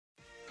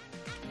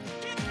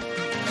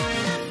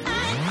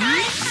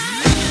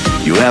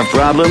You have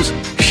problems?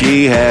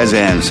 She has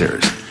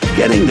answers.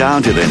 Getting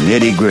down to the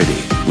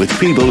nitty-gritty with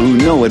people who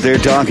know what they're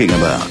talking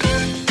about.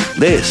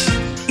 This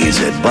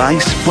is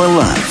Advice for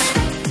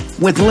Life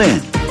with Lynn.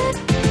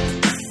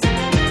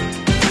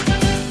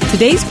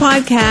 Today's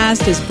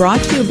podcast is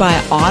brought to you by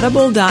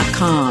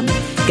Audible.com.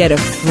 Get a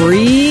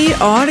free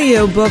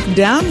audiobook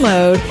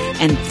download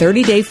and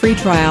 30-day free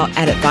trial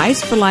at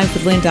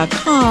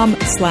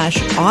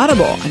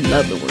adviceforlifewithlynn.com/audible. I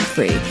love the word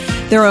free.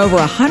 There are over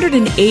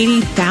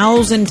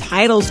 180,000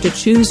 titles to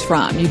choose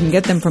from. You can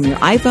get them from your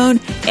iPhone,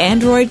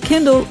 Android,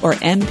 Kindle, or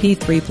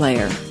MP3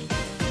 player.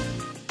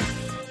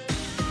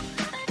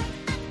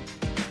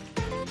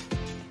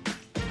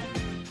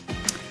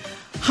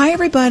 Hi,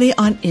 everybody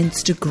on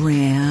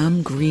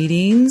Instagram.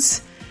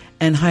 Greetings.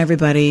 And hi,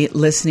 everybody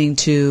listening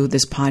to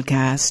this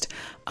podcast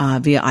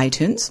via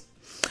iTunes.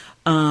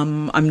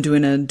 I'm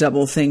doing a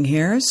double thing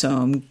here. So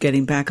I'm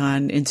getting back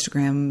on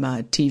Instagram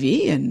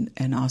TV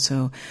and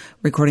also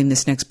recording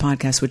this next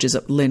podcast, which is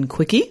Lynn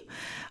Quickie.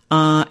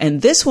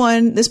 And this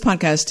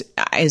podcast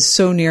is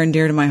so near and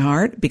dear to my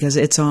heart because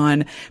it's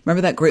on, remember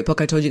that great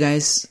book I told you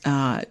guys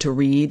to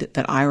read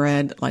that I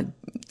read like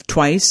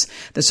twice,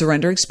 The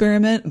Surrender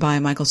Experiment by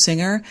Michael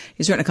Singer.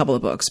 He's written a couple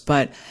of books,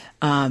 but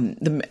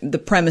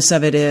the premise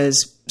of it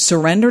is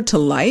surrender to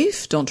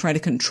life. Don't try to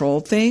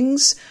control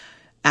things.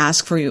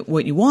 Ask for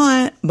what you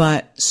want,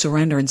 but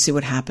surrender and see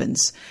what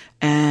happens.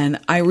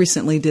 And I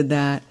recently did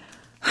that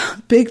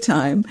big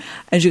time.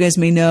 As you guys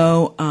may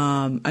know,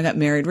 I got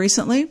married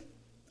recently,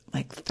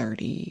 like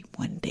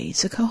 31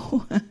 days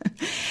ago.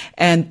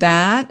 And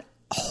that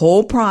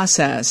whole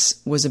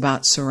process was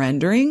about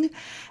surrendering.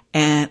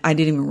 And I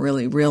didn't even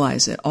really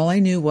realize it. All I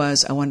knew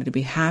was I wanted to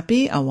be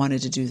happy. I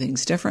wanted to do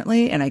things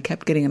differently. And I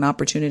kept getting an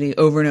opportunity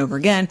over and over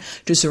again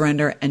to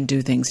surrender and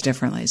do things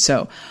differently.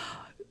 So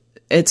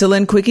it's a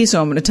Lynn Quickie,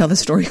 so I'm going to tell the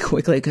story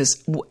quickly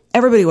because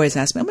everybody always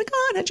asks me, oh my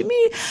God, how'd you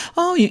meet?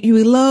 Oh, you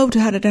eloped.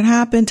 How did it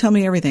happen? Tell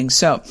me everything.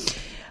 So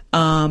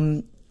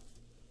the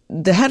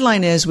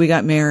headline is we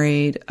got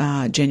married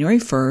January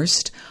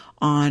 1st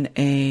on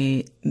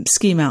a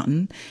ski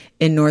mountain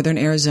in northern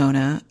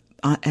Arizona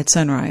at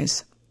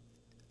sunrise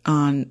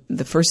on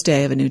the first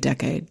day of a new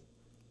decade.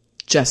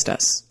 Just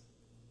us.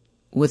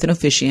 With an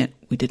officiant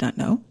we did not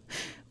know.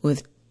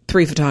 With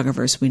 3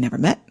 photographers we never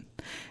met.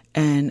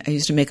 And I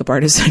used a makeup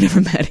artist I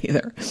never met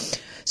either.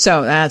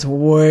 So that's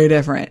way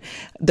different.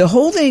 The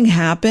whole thing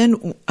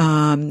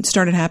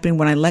started happening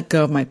when I let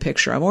go of my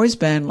picture. I've always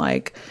been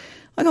like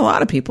a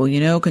lot of people,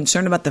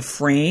 concerned about the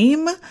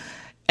frame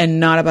and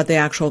not about the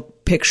actual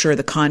picture,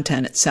 the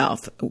content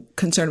itself.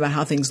 Concerned about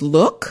how things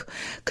look,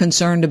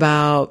 concerned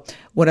about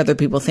what other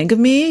people think of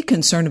me,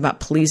 concerned about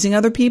pleasing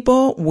other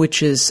people,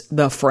 which is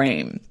the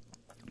frame.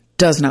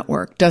 Does not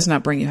work, does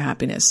not bring you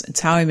happiness.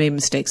 It's how I made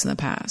mistakes in the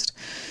past.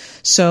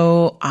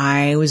 So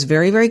I was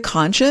very, very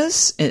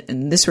conscious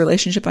in this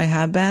relationship I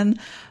have been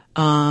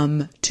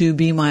to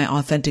be my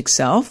authentic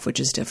self,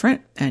 which is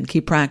different, and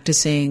keep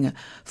practicing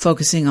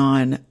focusing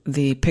on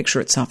the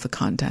picture itself, the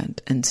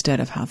content, instead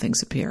of how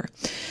things appear.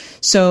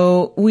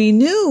 So we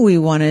knew we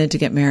wanted to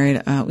get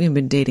married. We had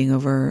been dating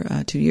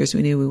over 2 years.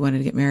 We knew we wanted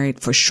to get married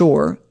for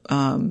sure.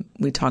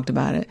 We talked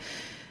about it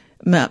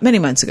many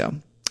months ago.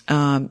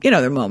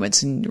 There are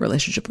moments in your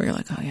relationship where you're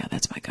like, oh yeah,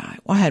 that's my guy.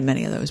 Well, I had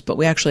many of those, but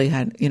we actually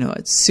had,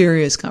 a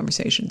serious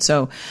conversation.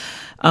 So,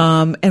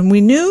 and we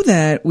knew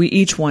that we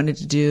each wanted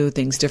to do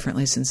things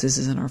differently since this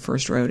isn't our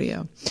first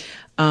rodeo.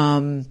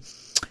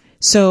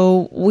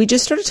 So we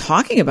just started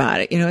talking about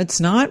it. It's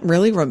not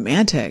really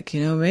romantic.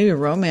 Maybe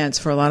romance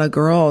for a lot of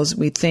girls,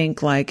 we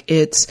think like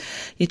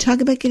you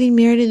talk about getting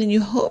married and then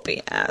you hope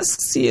he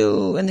asks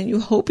you and then you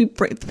hope he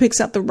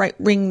picks out the right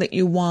ring that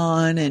you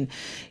want. And,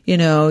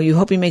 you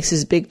hope he makes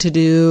his big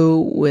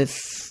to-do with,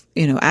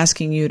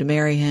 asking you to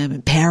marry him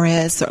in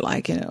Paris or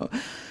like,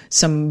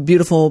 some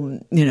beautiful,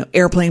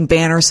 airplane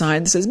banner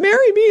sign that says,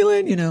 marry me,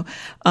 Lynn,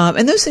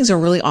 and those things are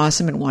really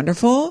awesome and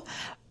wonderful,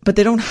 but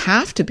they don't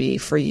have to be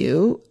for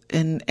you.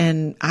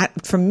 And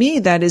for me,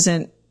 that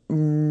isn't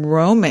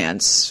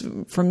romance.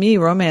 For me,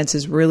 romance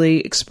is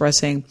really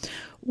expressing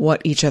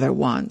what each other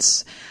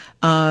wants.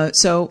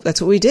 So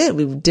that's what we did.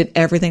 We did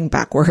everything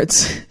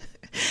backwards.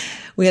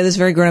 We had this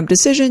very grown-up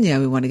decision. Yeah,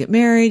 we want to get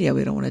married. Yeah,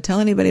 we don't want to tell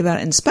anybody about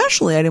it. And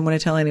especially, I didn't want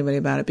to tell anybody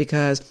about it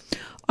because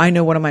I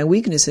know one of my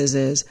weaknesses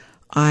is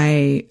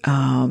I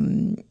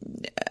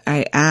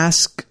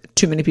ask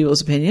too many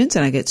people's opinions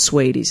and I get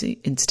swayed easy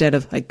instead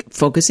of like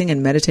focusing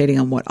and meditating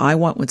on what I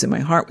want, what's in my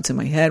heart, what's in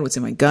my head, what's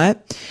in my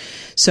gut.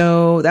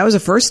 So that was the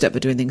first step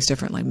of doing things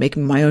differently,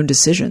 making my own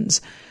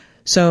decisions.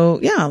 So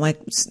yeah, like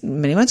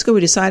many months ago,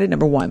 we decided,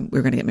 number one, we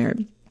were going to get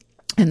married.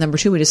 And number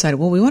two, we decided,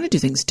 well, we want to do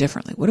things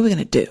differently. What are we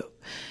going to do?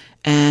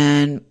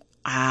 And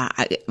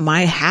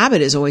my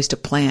habit is always to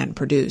plan,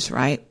 produce,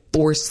 right?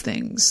 Force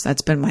things.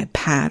 That's been my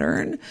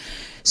pattern.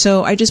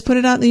 So I just put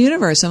it out in the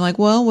universe. I'm like,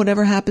 well,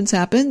 whatever happens,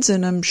 happens.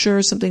 And I'm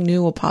sure something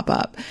new will pop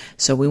up.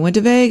 So we went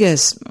to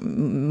Vegas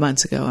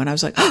months ago and I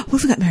was like, oh, what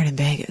if we got married in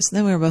Vegas? And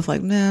then we were both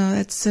like, no,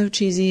 that's so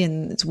cheesy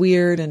and it's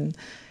weird. And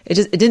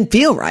it didn't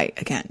feel right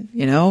again,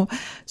 you know?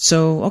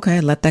 So, okay, I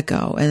let that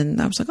go.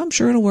 And I was like, I'm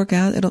sure it'll work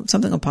out.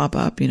 Something will pop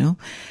up, you know?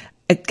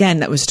 Again,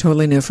 that was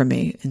totally new for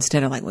me.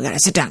 Instead of like, we got to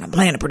sit down and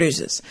plan to produce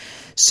this.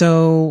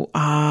 So,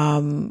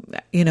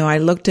 you know, I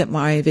looked at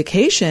my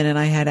vacation and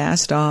I had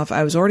asked off.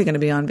 I was already going to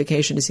be on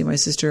vacation to see my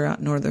sister out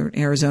in northern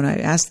Arizona. I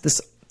asked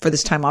for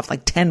this time off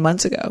like 10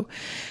 months ago.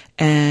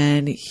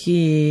 And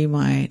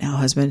my now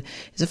husband,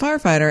 is a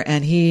firefighter,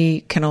 and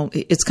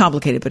it's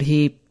complicated, but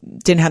he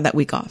didn't have that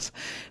week off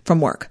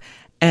from work.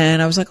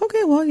 And I was like,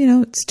 okay, well, you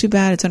know, it's too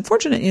bad. It's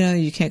unfortunate, you know,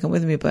 you can't come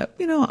with me, but,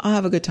 you know, I'll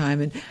have a good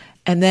time.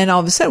 And then all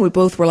of a sudden we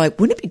both were like,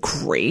 wouldn't it be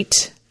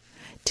great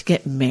to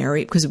get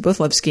married? Because we both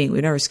love skiing. We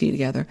never ski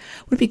together.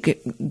 Wouldn't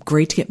it be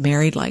great to get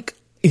married, like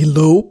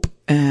elope,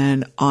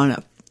 and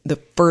on the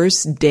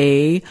first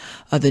day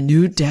of the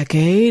new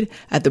decade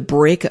at the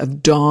break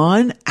of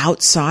dawn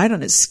outside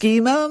on a ski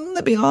mountain?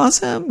 That'd be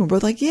awesome. We're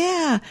both like,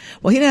 yeah.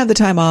 Well, he didn't have the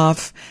time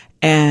off,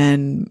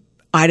 and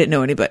I didn't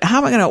know anybody. How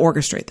am I going to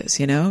orchestrate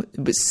this? You know, it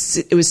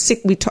was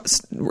sick. We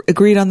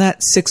agreed on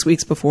that 6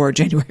 weeks before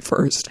January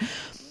 1st.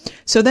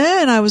 So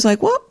then I was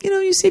like, well, you know,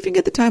 you see if you can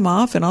get the time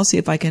off, and I'll see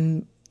if I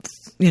can,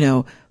 you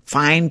know,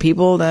 find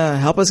people to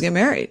help us get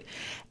married.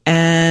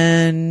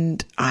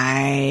 And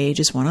I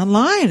just went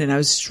online, and I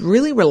was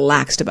really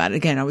relaxed about it.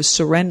 Again, I was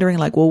surrendering,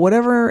 like, well,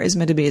 whatever is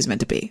meant to be is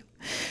meant to be.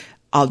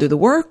 I'll do the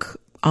work.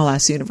 I'll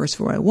ask the universe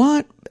for what I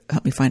want.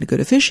 Help me find a good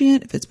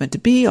officiant. If it's meant to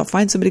be, I'll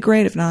find somebody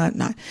great. If not,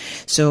 not.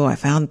 So I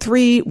found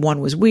 3. One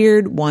was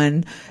weird.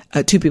 2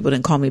 people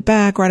didn't call me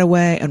back right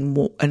away,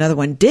 and another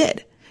one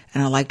did.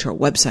 And I liked her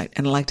website,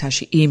 and I liked how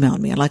she emailed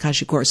me. I liked how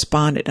she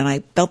corresponded. And I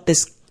felt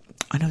this,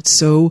 I know it's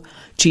so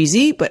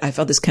cheesy, but I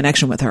felt this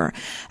connection with her.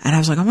 And I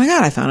was like, oh my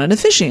God, I found an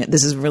officiant.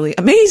 This is really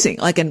amazing.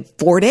 Like in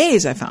 4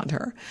 days, I found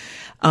her.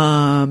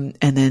 And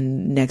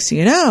then next thing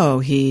you know,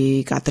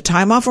 he got the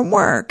time off from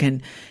work.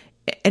 And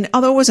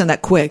although it wasn't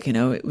that quick, you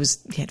know, he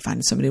had to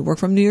find somebody to work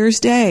from New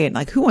Year's Day. And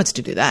like, who wants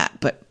to do that?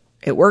 But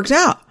it worked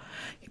out.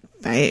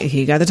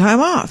 He got the time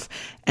off.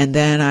 And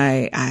then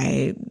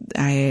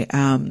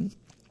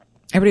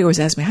everybody always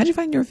asks me, how'd you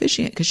find your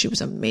officiant? Because she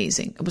was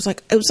amazing. It was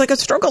like a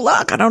stroke of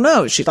luck. I don't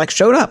know. She like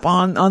showed up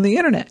on the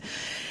internet.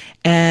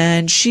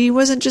 And she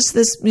wasn't just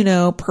this, you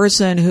know,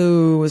 person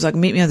who was like,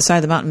 meet me on the side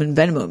of the mountain and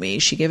Venmo me.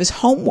 She gave us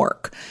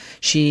homework.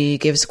 She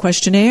gave us a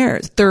questionnaire,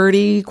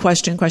 30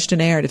 question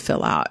questionnaire to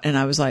fill out. And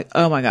I was like,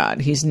 oh my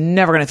God, he's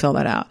never going to fill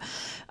that out.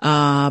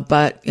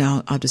 But you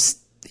know, I'll just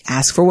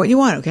ask for what you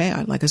want. Okay.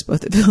 I'd like us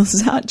both to fill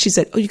this out. She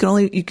said, oh,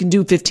 you can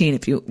do 15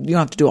 if you don't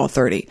have to do all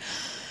 30.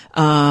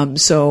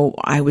 So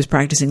I was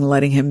practicing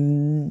letting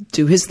him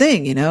do his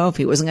thing. You know, if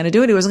he wasn't going to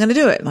do it, he wasn't going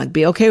to do it. Like,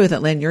 be okay with it,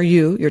 Lynn.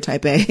 You're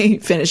type A.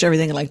 Finish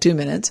everything in like 2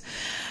 minutes.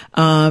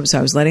 So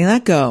I was letting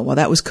that go. While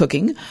that was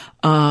cooking,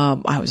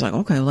 I was like,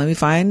 okay, well, let me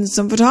find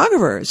some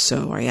photographers.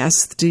 So I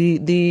asked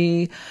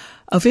the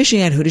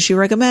officiant, who does she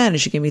recommend?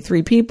 And she gave me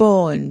 3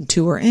 people, and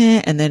 2 were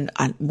in. And then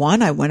I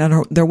went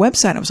on their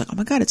website. I was like, oh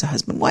my God, it's a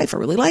husband and wife. I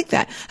really like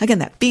that. Again,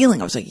 that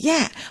feeling. I was like,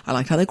 yeah, I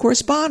liked how they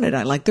corresponded.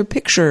 I liked their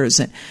pictures,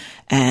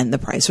 and the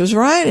price was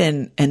right.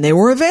 And they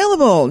were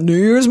available New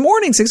Year's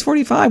morning,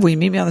 6:45. Will you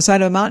meet me on the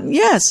side of a mountain?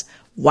 Yes.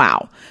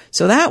 Wow.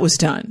 So that was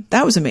done.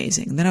 That was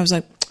amazing. And then I was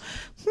like,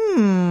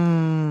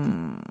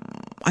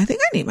 I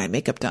think I need my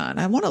makeup done.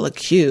 I want to look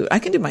cute. I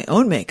can do my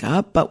own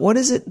makeup, but what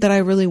is it that I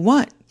really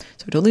want?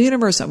 So I told the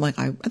universe, I'm like,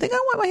 I think I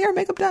want my hair and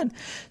makeup done.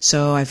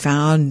 So I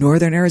found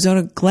Northern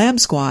Arizona Glam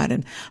Squad,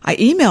 and I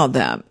emailed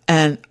them,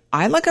 and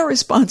I like a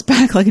response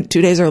back like in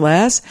 2 days or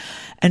less.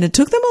 And it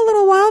took them a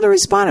little while to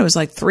respond. It was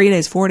like 3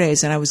 days, 4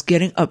 days, and I was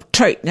getting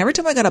uptight. And every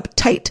time I got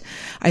uptight,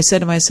 I said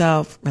to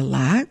myself,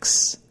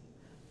 relax.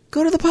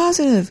 Go to the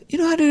positive. You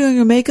know how to do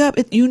your makeup.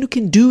 You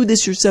can do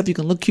this yourself. You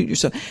can look cute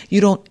yourself.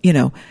 You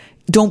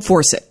don't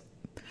force it.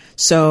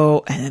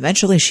 So, and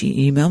eventually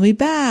she emailed me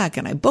back,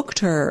 and I booked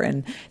her.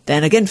 And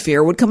then again,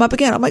 fear would come up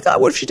again. Oh my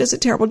God, what if she does a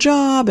terrible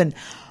job? And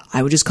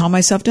I would just calm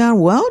myself down.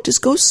 Well,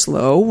 just go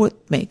slow with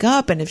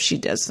makeup. And if she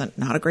does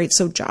not a great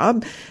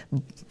job,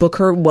 book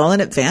her well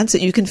in advance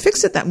that you can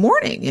fix it that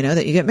morning, you know,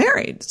 that you get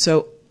married.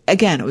 So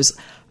again, I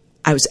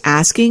was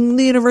asking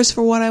the universe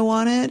for what I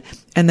wanted,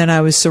 and then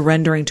I was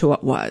surrendering to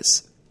what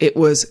was. It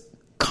was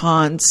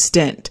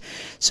constant.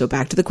 So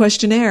back to the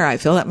questionnaire. I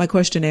filled out my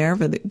questionnaire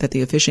that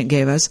the officiant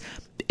gave us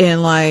in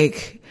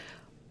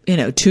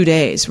 2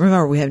 days.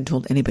 Remember, we haven't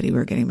told anybody we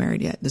were getting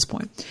married yet at this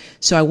point.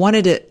 So I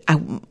wanted to,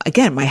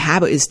 again, my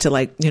habit is to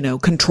try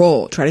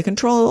to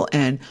control,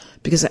 and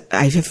because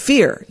I have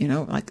fear,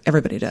 like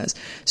everybody does.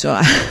 So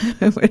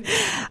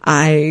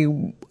I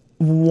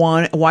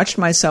watched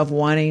myself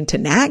wanting to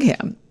nag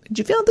him. Did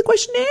you fill out the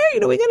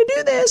questionnaire? We got to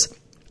do this.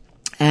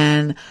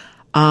 And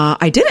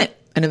I didn't.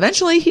 And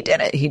eventually he did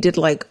it. He did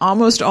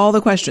almost all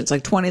the questions,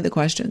 20 of the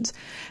questions.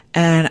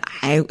 And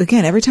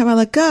every time I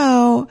let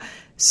go,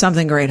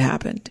 something great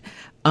happened.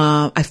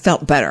 I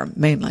felt better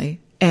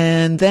mainly.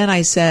 And then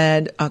I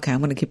said, okay, I'm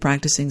going to keep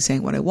practicing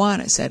saying what I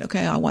want. I said,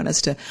 okay, I want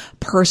us to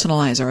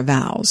personalize our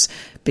vows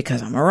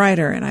because I'm a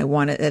writer and I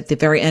want it at the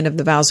very end of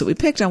the vows that we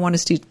picked. I want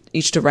us to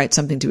each to write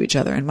something to each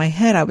other. In my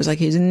head, I was like,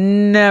 he's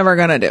never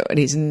going to do it.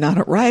 He's not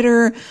a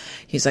writer.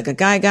 He's like a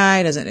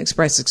guy, doesn't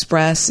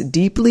express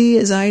deeply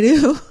as I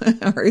do,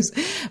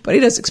 but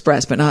he does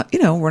express, but not,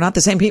 we're not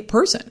the same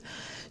person.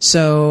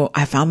 So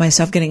I found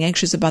myself getting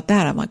anxious about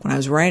that. I'm like, when I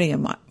was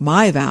writing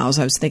my vows,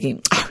 I was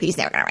thinking, oh, he's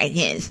never going to write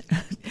his.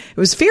 It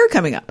was fear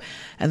coming up.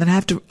 And then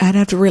I'd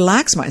have to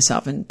relax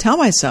myself and tell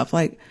myself,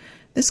 like,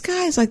 this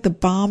guy is like the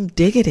bomb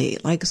diggity.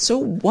 Like, so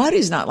what?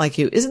 He's not like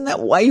you. Isn't that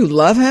why you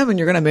love him and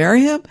you're going to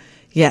marry him?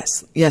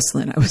 Yes,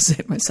 Lynn, I would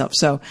say to myself.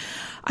 So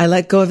I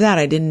let go of that.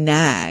 I didn't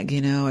nag,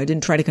 I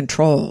didn't try to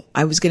control.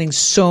 I was getting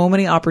so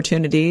many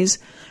opportunities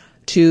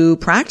to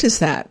practice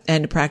that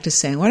and to practice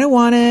saying what I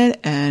wanted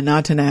and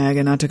not to nag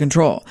and not to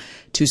control,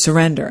 to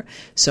surrender.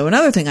 So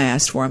another thing I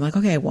asked for, I'm like,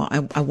 okay, well,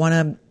 I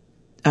want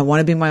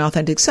to be my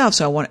authentic self.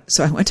 So I went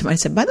to him, I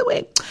said, by the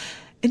way,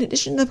 in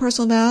addition to the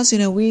personal vows,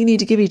 we need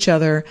to give each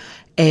other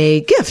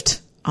a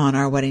gift on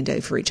our wedding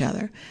day for each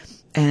other.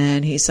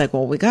 And he's like,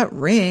 well, we got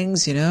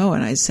rings, and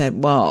I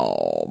said,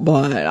 well,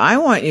 but I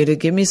want you to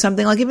give me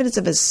something like, even if it's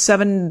a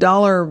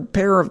 $7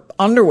 pair of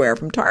underwear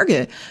from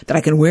Target that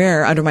I can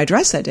wear under my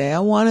dress that day. I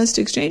want us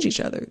to exchange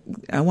each other.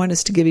 I want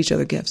us to give each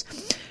other gifts.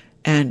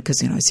 And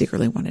cause, I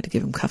secretly wanted to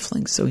give him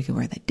cufflinks so he can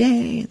wear that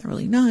day and they're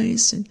really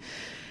nice. And,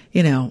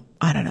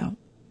 I don't know.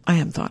 I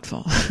am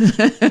thoughtful.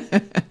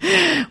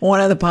 One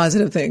of the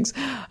positive things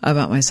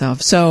about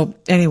myself. So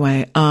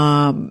anyway,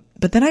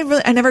 but then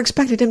I never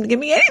expected him to give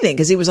me anything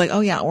because he was like, oh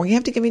yeah, or you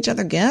have to give each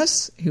other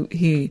gifts. I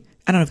don't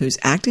know if he was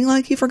acting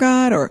like he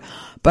forgot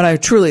but I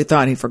truly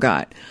thought he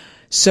forgot.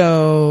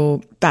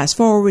 So fast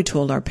forward, we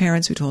told our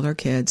parents, we told our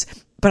kids,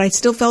 but I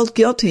still felt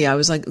guilty. I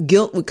was like,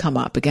 guilt would come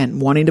up again,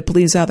 wanting to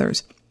please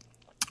others.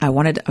 I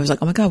was like,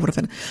 oh my God, what if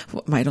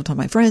I don't tell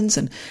my friends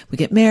and we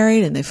get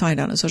married and they find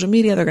out on social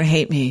media, they're going to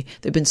hate me.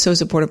 They've been so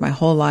supportive my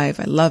whole life.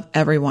 I love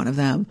every one of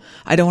them.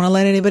 I don't want to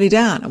let anybody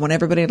down. I want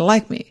everybody to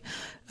like me.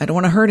 I don't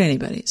want to hurt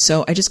anybody.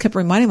 So I just kept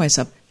reminding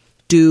myself,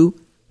 do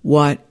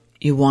what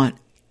you want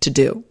to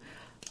do.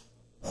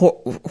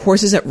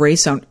 Horses that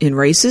race in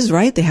races,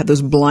 right? They have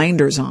those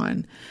blinders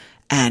on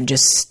and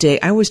just stay.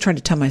 I always try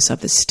to tell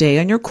myself to stay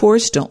on your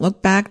course. Don't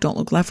look back. Don't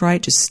look left,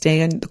 right. Just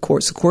stay on the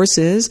course. The course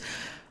is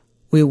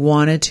we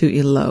wanted to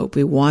elope.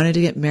 We wanted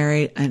to get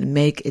married and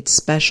make it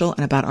special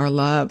and about our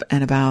love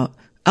and about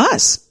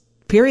us.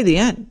 Period. The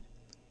end.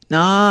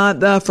 Not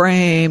the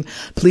frame,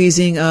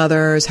 pleasing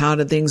others. How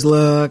did things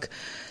look?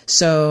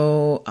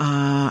 So,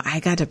 I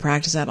got to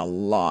practice that a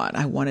lot.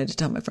 I wanted to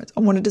tell my friends, I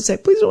wanted to say,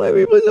 please don't hate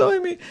me, please don't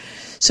hate me.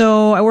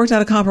 So I worked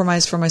out a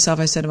compromise for myself.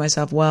 I said to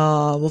myself,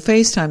 well, we'll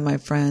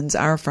FaceTime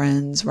our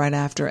friends right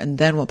after, and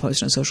then we'll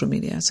post on social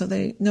media so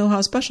they know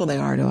how special they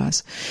are to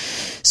us.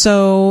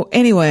 So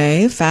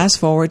anyway, fast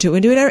forward to, we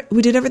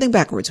did everything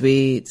backwards.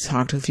 We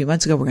talked a few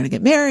months ago, we're going to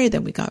get married.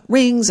 Then we got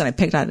rings and I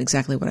picked out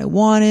exactly what I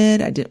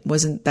wanted.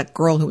 Wasn't that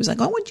girl who was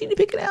like, I want you to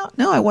pick it out.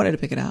 No, I wanted to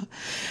pick it out.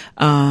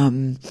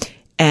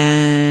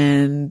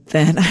 And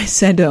then I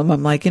said to him,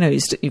 I'm like,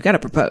 you got to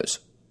propose.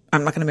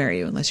 I'm not going to marry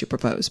you unless you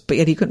propose. But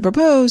yet he couldn't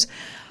propose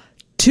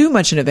too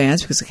much in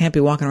advance because I can't be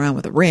walking around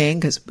with a ring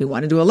because we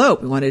wanted to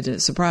elope. We wanted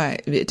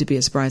it to be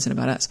a surprise and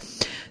about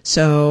us.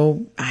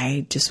 So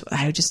again,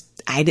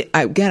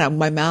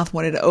 my mouth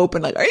wanted to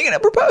open like, are you going to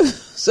propose?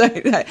 So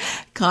I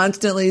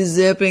constantly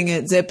zipping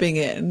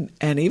it.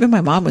 And even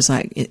my mom was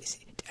like,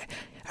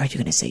 are you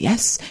going to say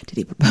yes? Did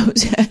he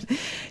propose yet?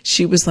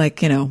 She was like,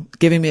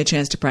 giving me a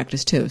chance to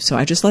practice too. So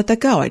I just let that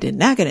go. I didn't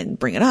nag it. I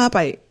didn't bring it up.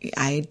 I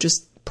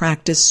just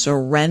practiced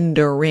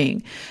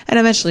surrendering and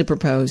eventually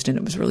proposed. And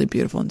it was really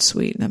beautiful and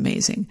sweet and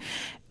amazing.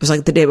 It was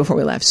like the day before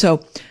we left.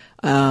 So,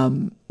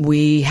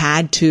 we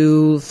had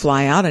to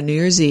fly out on New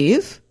Year's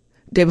Eve,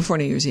 day before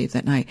New Year's Eve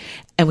that night.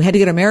 And we had to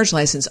get our marriage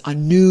license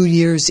on New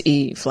Year's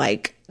Eve.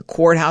 Like,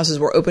 courthouses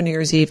were open New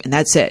Year's Eve and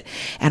that's it.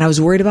 And I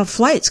was worried about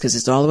flights because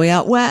it's all the way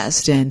out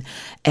west and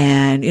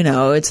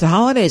it's the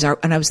holidays.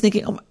 And I was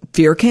thinking,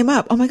 fear came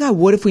up. Oh my God,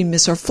 what if we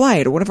miss our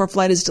flight? Or what if our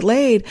flight is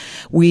delayed?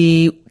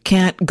 We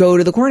can't go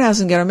to the courthouse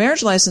and get our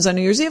marriage license on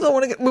New Year's Eve. We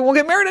won't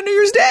get married on New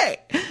Year's Day.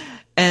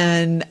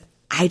 And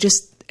I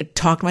just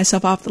talked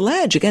myself off the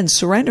ledge again,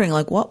 surrendering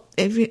like, well,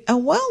 then, if you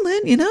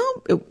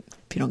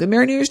don't get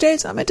married New Year's Day,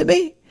 it's not meant to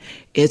be.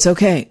 It's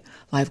okay.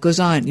 Life goes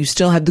on. You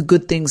still have the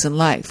good things in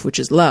life, which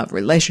is love,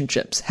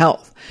 relationships,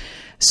 health.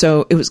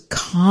 So it was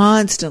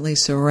constantly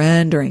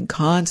surrendering.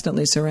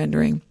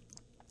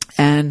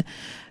 And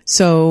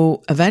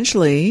so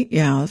eventually,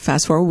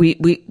 fast forward,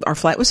 our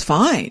flight was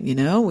fine.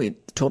 We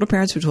told our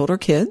parents, we told our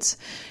kids.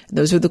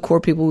 Those are the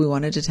core people we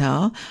wanted to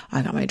tell.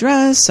 I got my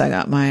dress.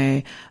 I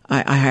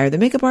hired the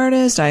makeup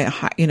artist. I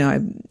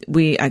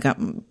got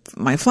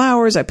my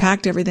flowers. I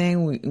packed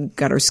everything. We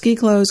got our ski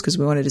clothes because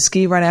we wanted to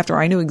ski right after.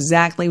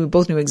 We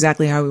both knew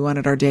exactly how we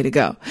wanted our day to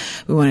go.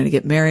 We wanted to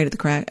get married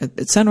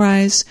at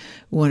sunrise.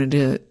 We wanted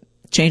to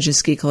change the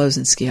ski clothes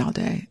and ski all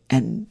day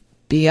and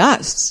be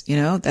us.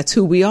 That's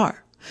who we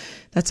are.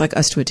 That's like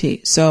us to a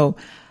T. So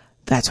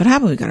that's what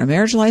happened. We got our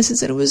marriage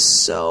license and it was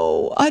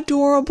so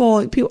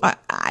adorable. People,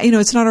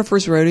 it's not our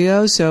first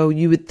rodeo. So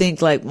you would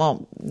think like,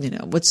 well,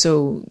 what's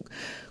so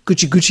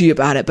Gucci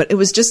about it? But it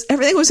was just,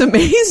 everything was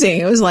amazing.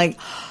 It was like,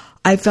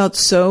 I felt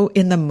so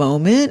in the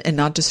moment and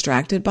not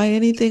distracted by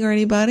anything or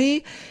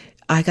anybody.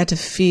 I got to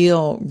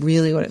feel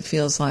really what it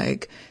feels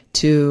like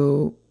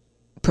to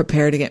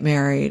prepare to get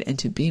married and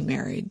to be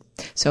married.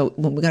 So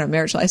when we got our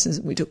marriage license,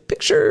 we took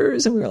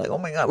pictures and we were like, oh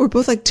my God, we're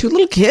both like two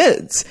little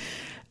kids.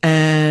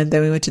 And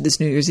then we went to this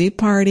New Year's Eve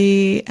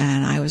party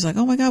and I was like,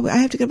 oh my God, I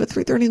have to get up at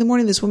 3:30 in the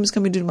morning. This woman's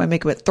coming to do my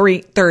makeup at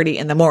 3:30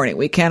 in the morning.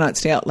 We cannot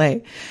stay out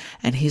late.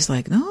 And he's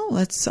like, no,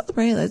 let's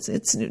celebrate.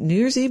 It's New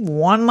Year's Eve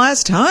one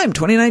last time,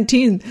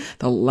 2019,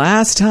 the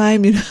last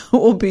time,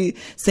 we'll be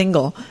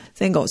single.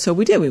 So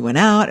we did. We went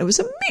out. It was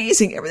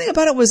amazing. Everything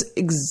about it was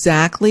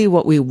exactly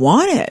what we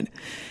wanted.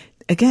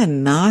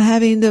 Again, not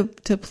having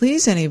to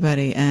please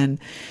anybody. And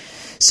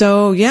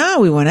so, yeah,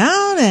 we went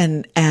out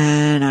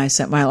and I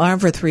set my alarm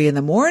for 3 a.m.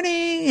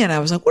 and I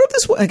was like, what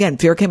if again,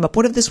 fear came up.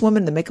 What if this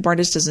woman, the makeup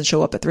artist, doesn't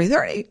show up at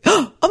 3:30?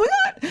 Oh my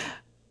God.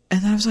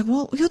 And then I was like,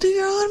 well, you'll do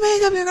your own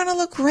makeup. You're going to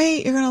look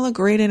great. You're going to look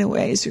great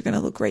anyways. You're going to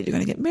look great. You're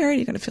going to get married.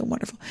 You're going to feel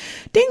wonderful.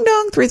 Ding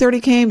dong.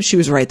 3:30 came. She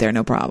was right there.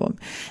 No problem.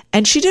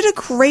 And she did a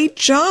great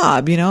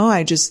job.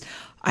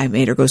 I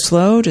made her go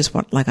slow, just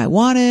like I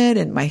wanted.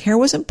 And my hair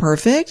wasn't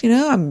perfect.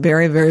 I'm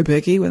very, very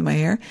picky with my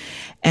hair.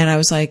 And I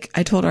was like,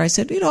 I told her, I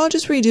said, I'll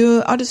just redo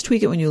it. I'll just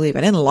tweak it when you leave.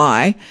 I didn't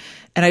lie.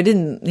 And I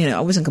didn't,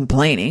 I wasn't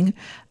complaining.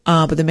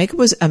 But the makeup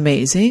was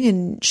amazing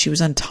and she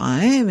was on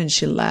time and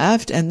she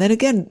left. And then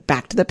again,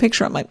 back to the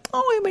picture. I'm like, oh,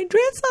 I have my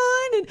dress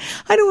on and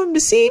I don't want him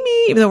to see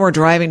me, even though we're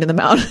driving to the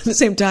mountain at the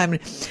same time.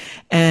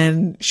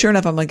 And sure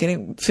enough, I'm like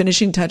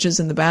finishing touches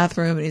in the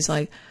bathroom and he's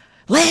like,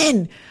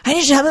 Lynn, I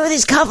need you to help me with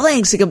these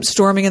cufflinks. He comes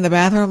storming in the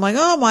bathroom. I'm like,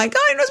 oh my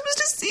God, you're not supposed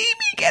to see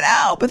me. Get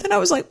out. But then I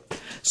was like,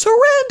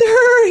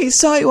 surrender. He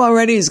saw you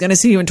already. He's going to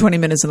see you in 20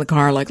 minutes in the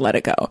car. Like, let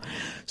it go.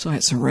 So I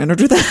surrendered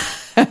to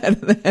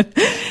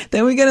that.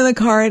 Then we get in the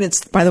car and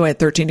it's, by the way, at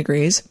 13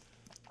 degrees.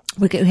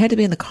 We had to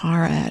be in the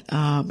car we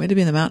had to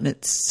be in the mountain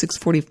at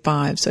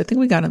 6:45. So I think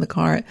we got in the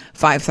car at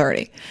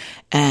 5:30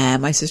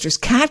 and my sister's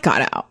cat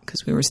got out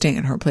because we were staying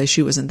at her place.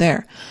 She wasn't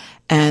there.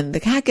 And the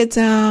cat gets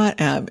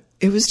out.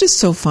 It was just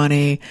so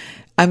funny.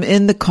 I'm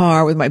in the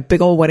car with my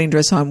big old wedding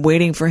dress on,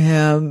 waiting for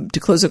him to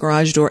close the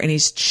garage door. And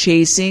he's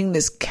chasing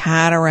this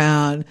cat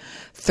around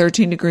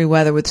 13-degree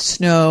weather with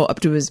snow up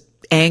to his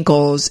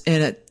ankles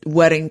in a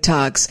wedding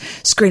tux,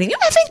 screaming, "You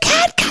effing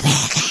cat, come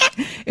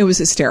here!" It was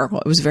hysterical.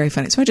 It was very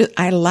funny. So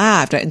I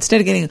laughed. Instead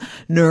of getting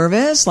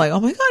nervous, like, oh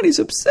my God, he's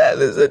upset.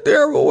 This is a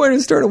terrible way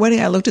to start a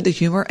wedding. I looked at the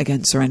humor,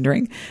 again,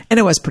 surrendering. And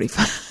it was pretty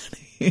funny.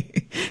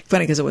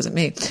 Funny because it wasn't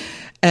me.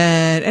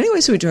 And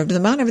anyway, so we drove to the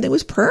mountain. Everything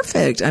was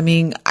perfect. I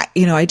mean,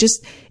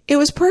 it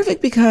was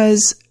perfect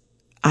because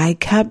I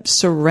kept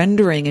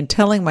surrendering and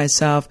telling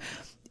myself,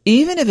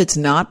 even if it's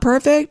not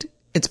perfect,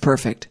 it's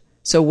perfect.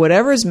 So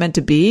whatever is meant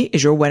to be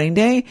is your wedding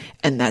day,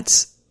 and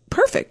that's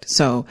perfect.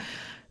 So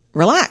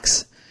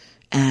relax.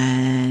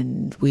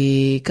 And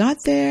we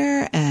got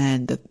there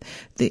and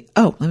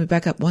let me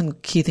back up one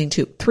key thing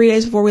too. 3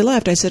 days before we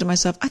left, I said to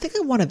myself, I think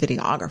I want a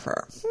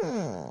videographer.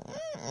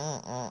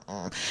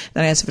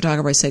 Then I asked the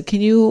photographer, I said,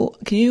 can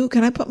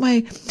I put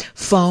my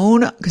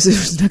phone, because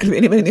there's not going to be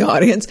anybody in the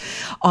audience,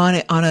 on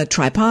a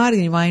tripod?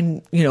 Do you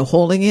mind,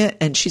 holding it?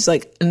 And she's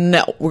like,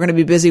 no, we're going to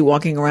be busy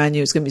walking around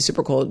you. It's going to be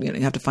super cold. You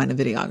have to find a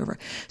videographer.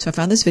 So I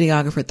found this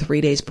videographer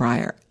 3 days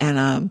prior.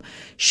 And,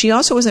 she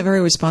also wasn't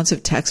very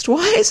responsive text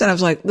wise. And I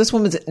was like, this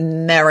woman's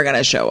never going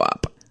to show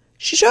up.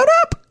 She showed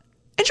up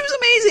and she was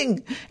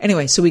amazing.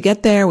 Anyway, so we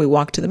get there, we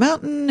walk to the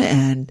mountain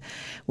and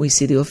we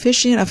see the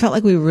officiant. I felt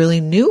like we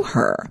really knew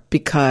her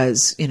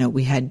because,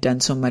 we had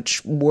done so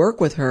much work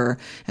with her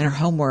and her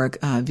homework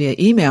via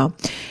email.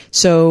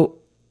 So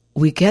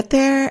we get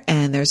there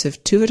and there's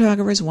two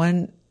photographers,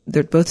 one,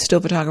 they're both still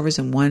photographers,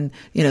 and one,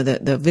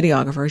 the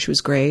videographer, she was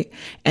great,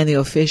 and the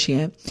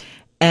officiant.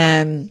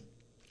 And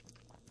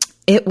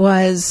it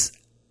was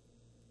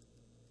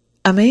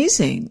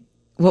amazing.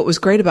 What was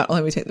great about,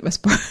 let me take the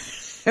best part.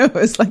 It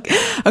was like,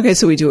 okay,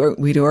 so we do our,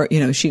 we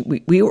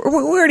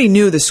already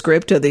knew the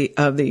script of the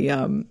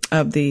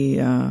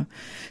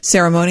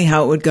ceremony,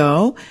 how it would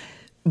go,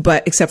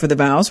 but except for the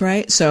vows,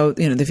 right? So,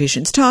 the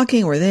officiant's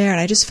talking, we're there,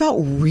 and I just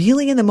felt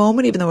really in the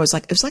moment, even though it was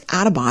like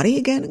out of body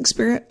again,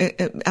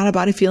 out of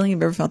body feeling.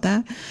 You've ever felt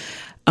that?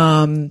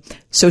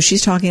 So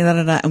she's talking,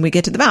 and we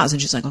get to the vows,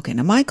 and she's like, okay,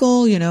 now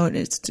Michael,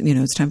 it's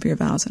time for your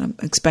vows, and I'm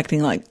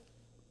expecting like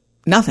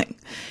nothing.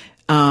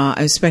 I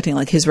was expecting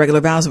like his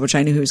regular vows, which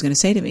I knew he was going to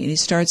say to me. And he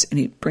starts and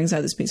he brings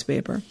out this piece of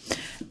paper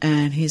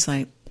and he's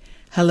like,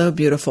 hello,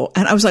 beautiful.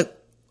 And I was like,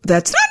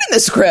 that's not in the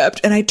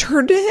script. And I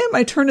turned to him.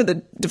 I turned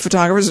to the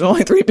photographers. There's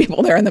only 3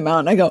 people there in the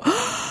mountain. I go,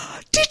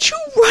 did you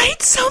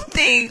write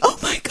something? Oh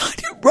my God,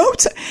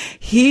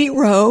 he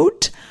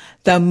wrote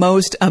the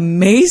most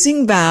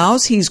amazing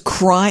vows. He's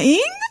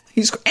crying.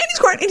 He's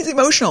crying and he's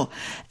emotional.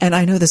 And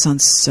I know this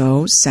sounds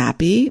so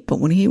sappy, but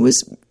when he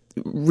was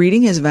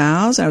reading his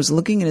vows, I was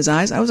looking in his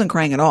eyes. I wasn't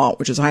crying at all,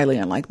 which is highly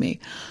unlike me.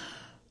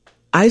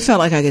 I felt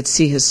like I could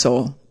see his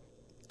soul.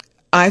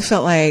 I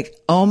felt like,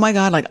 oh my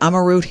God, like I'm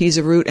a root, he's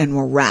a root, and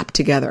we're wrapped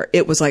together.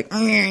 It was like,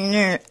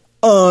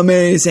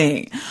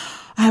 amazing.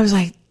 I was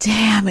like,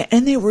 damn it.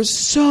 And they were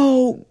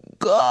so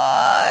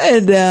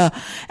good.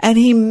 And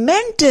he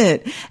meant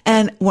it.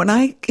 And when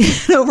I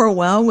get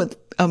overwhelmed with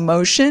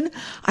emotion,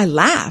 I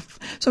laugh.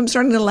 So I'm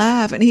starting to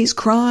laugh and he's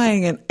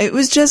crying. And it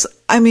was just,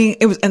 and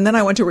then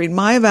I went to read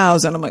my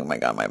vows and I'm like, oh my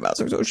God, my vows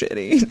are so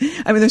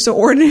shitty. They're so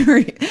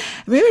ordinary.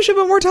 Maybe I should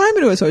put more time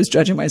into it. So I was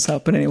judging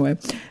myself. But anyway,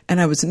 and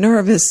I was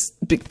nervous.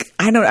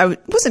 I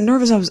wasn't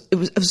nervous.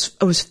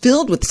 I was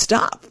filled with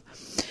stuff.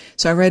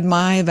 So I read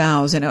my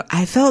vows and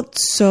I felt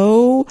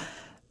so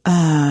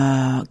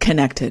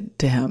connected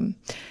to him,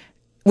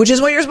 which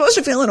is what you're supposed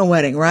to feel in a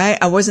wedding, right?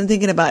 I wasn't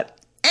thinking about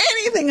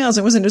anything else.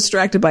 I wasn't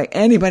distracted by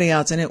anybody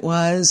else. And it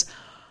was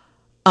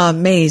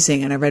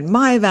amazing. And I read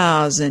my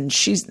vows and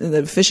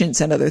the officiant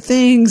said other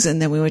things.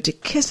 And then we went to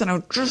kiss and I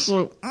was just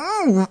like,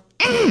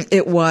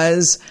 it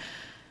was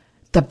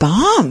the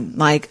bomb,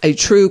 like a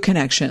true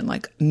connection,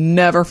 like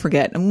never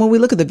forget. And when we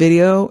look at the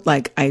video,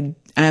 like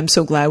I'm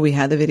so glad we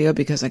had the video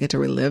because I get to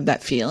relive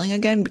that feeling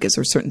again because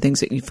there's certain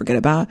things that you forget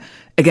about.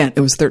 Again,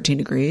 it was 13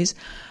 degrees.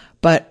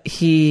 But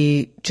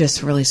he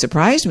just really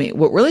surprised me.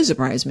 What really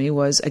surprised me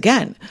was,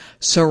 again,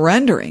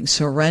 surrendering.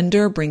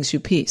 Surrender brings you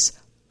peace.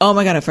 Oh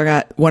my God, I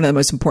forgot one of the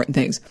most important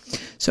things.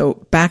 So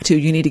back to,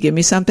 you need to give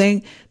me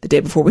something. The day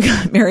before we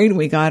got married,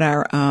 we got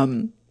our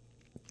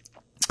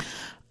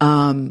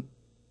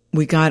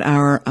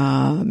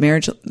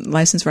marriage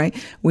license, right?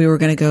 We were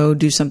going to go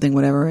do something,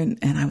 whatever. And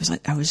I was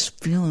like, I was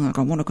feeling like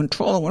I want to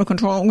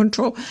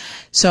control.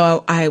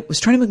 So I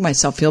was trying to make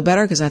myself feel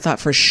better because I thought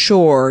for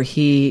sure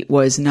he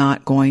was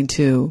not going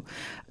to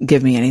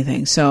give me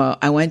anything. So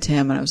I went to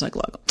him and I was like,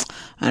 look,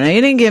 I know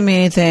you didn't give me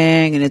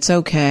anything and it's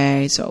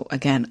okay. So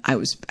again,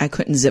 I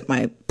couldn't zip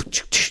my,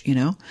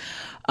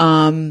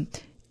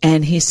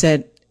 and he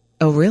said,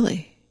 oh,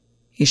 really?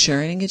 You sure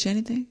I didn't get you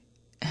anything?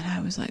 And I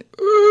was like,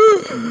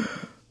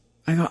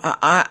 I go,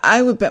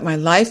 I would bet my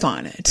life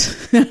on it.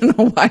 I don't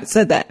know why I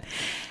said that.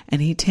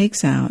 And he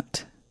takes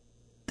out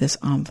this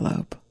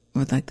envelope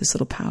with like this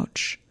little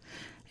pouch.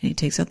 And he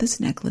takes out this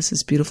necklace,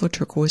 this beautiful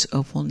turquoise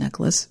opal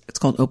necklace. It's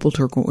called opal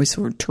turquoise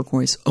or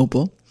turquoise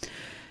opal.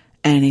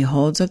 And he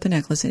holds up the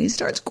necklace and he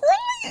starts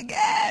crying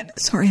again.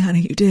 Sorry,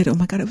 honey, you did. Oh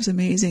my God, it was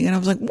amazing. And I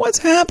was like, what's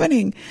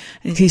happening?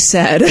 And he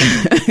said,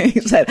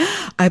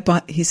 I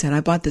bought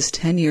this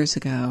 10 years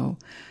ago,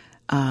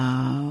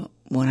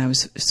 when I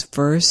was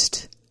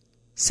first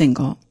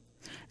single.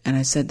 And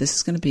I said, this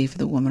is going to be for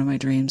the woman of my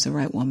dreams, the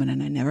right woman.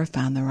 And I never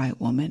found the right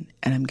woman.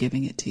 And I'm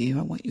giving it to you.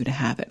 I want you to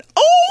have it.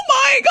 Oh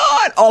my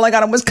God. All I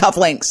got him was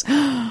cufflinks.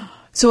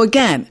 So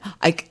again,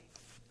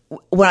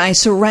 when I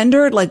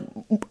surrendered, like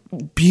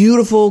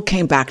beautiful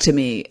came back to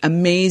me.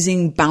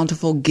 Amazing,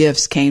 bountiful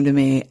gifts came to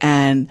me.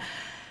 And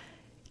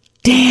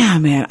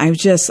damn, man, I'm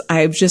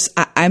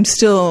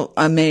still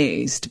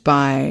amazed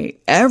by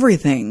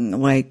everything.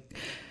 Like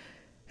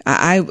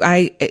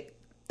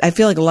I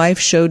feel like life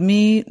showed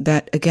me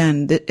that,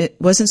 again, it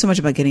wasn't so much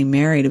about getting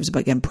married. It was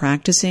about, again,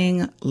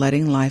 practicing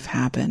letting life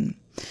happen,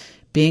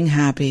 being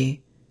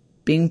happy,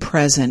 being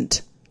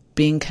present,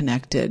 being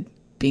connected,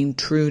 being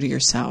true to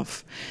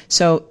yourself.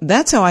 So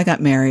that's how I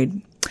got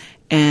married.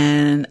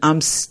 And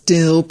I'm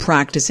still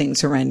practicing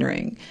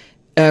surrendering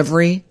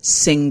every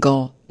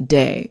single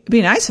day. It'd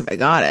be nice if I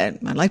got it.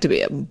 I'd like to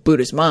be a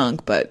Buddhist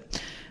monk, but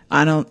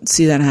I don't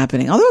see that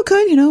happening. Although it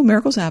could,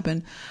 miracles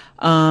happen.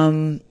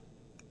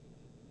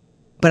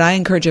 But I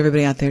encourage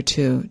everybody out there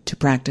to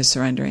practice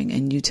surrendering.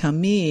 And you tell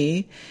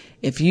me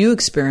if you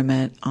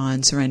experiment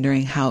on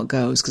surrendering, how it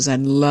goes, because I'd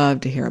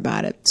love to hear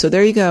about it. So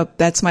there you go.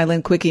 That's my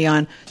Lynn Quickie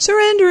on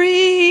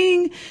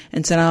surrendering.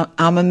 And so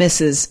I'm a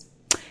Mrs.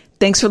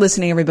 Thanks for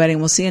listening, everybody.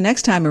 And we'll see you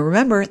next time. And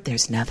remember,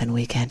 there's nothing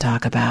we can't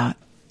talk about.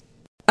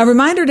 A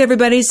reminder to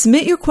everybody,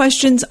 submit your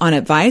questions on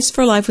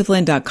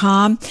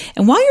adviceforlifewithlynn.com.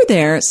 And while you're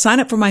there, sign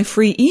up for my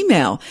free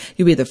email.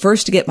 You'll be the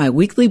first to get my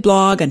weekly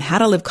blog on how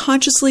to live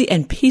consciously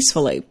and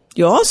peacefully.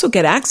 You'll also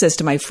get access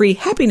to my free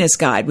happiness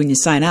guide when you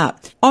sign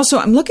up. Also,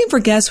 I'm looking for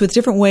guests with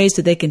different ways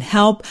that they can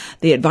help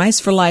the Advice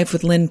for Life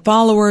with Lynn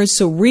followers.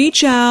 So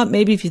reach out,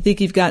 maybe if you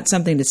think you've got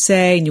something to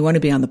say and you want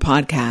to be on the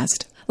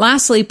podcast.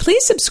 Lastly,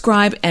 please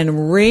subscribe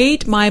and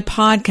rate my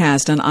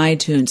podcast on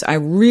iTunes. I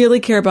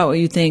really care about what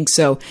you think,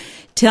 so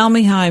tell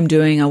me how I'm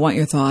doing. I want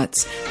your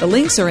thoughts. The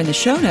links are in the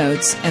show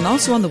notes and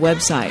also on the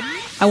website.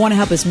 I want to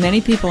help as many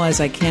people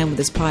as I can with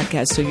this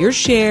podcast, so your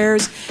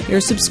shares,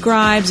 your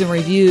subscribes, and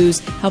reviews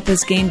help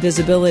us gain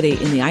visibility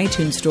in the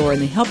iTunes store,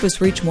 and they help us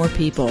reach more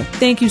people.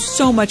 Thank you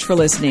so much for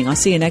listening. I'll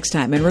see you next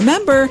time. And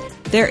remember,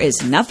 there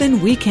is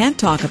nothing we can't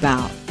talk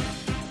about.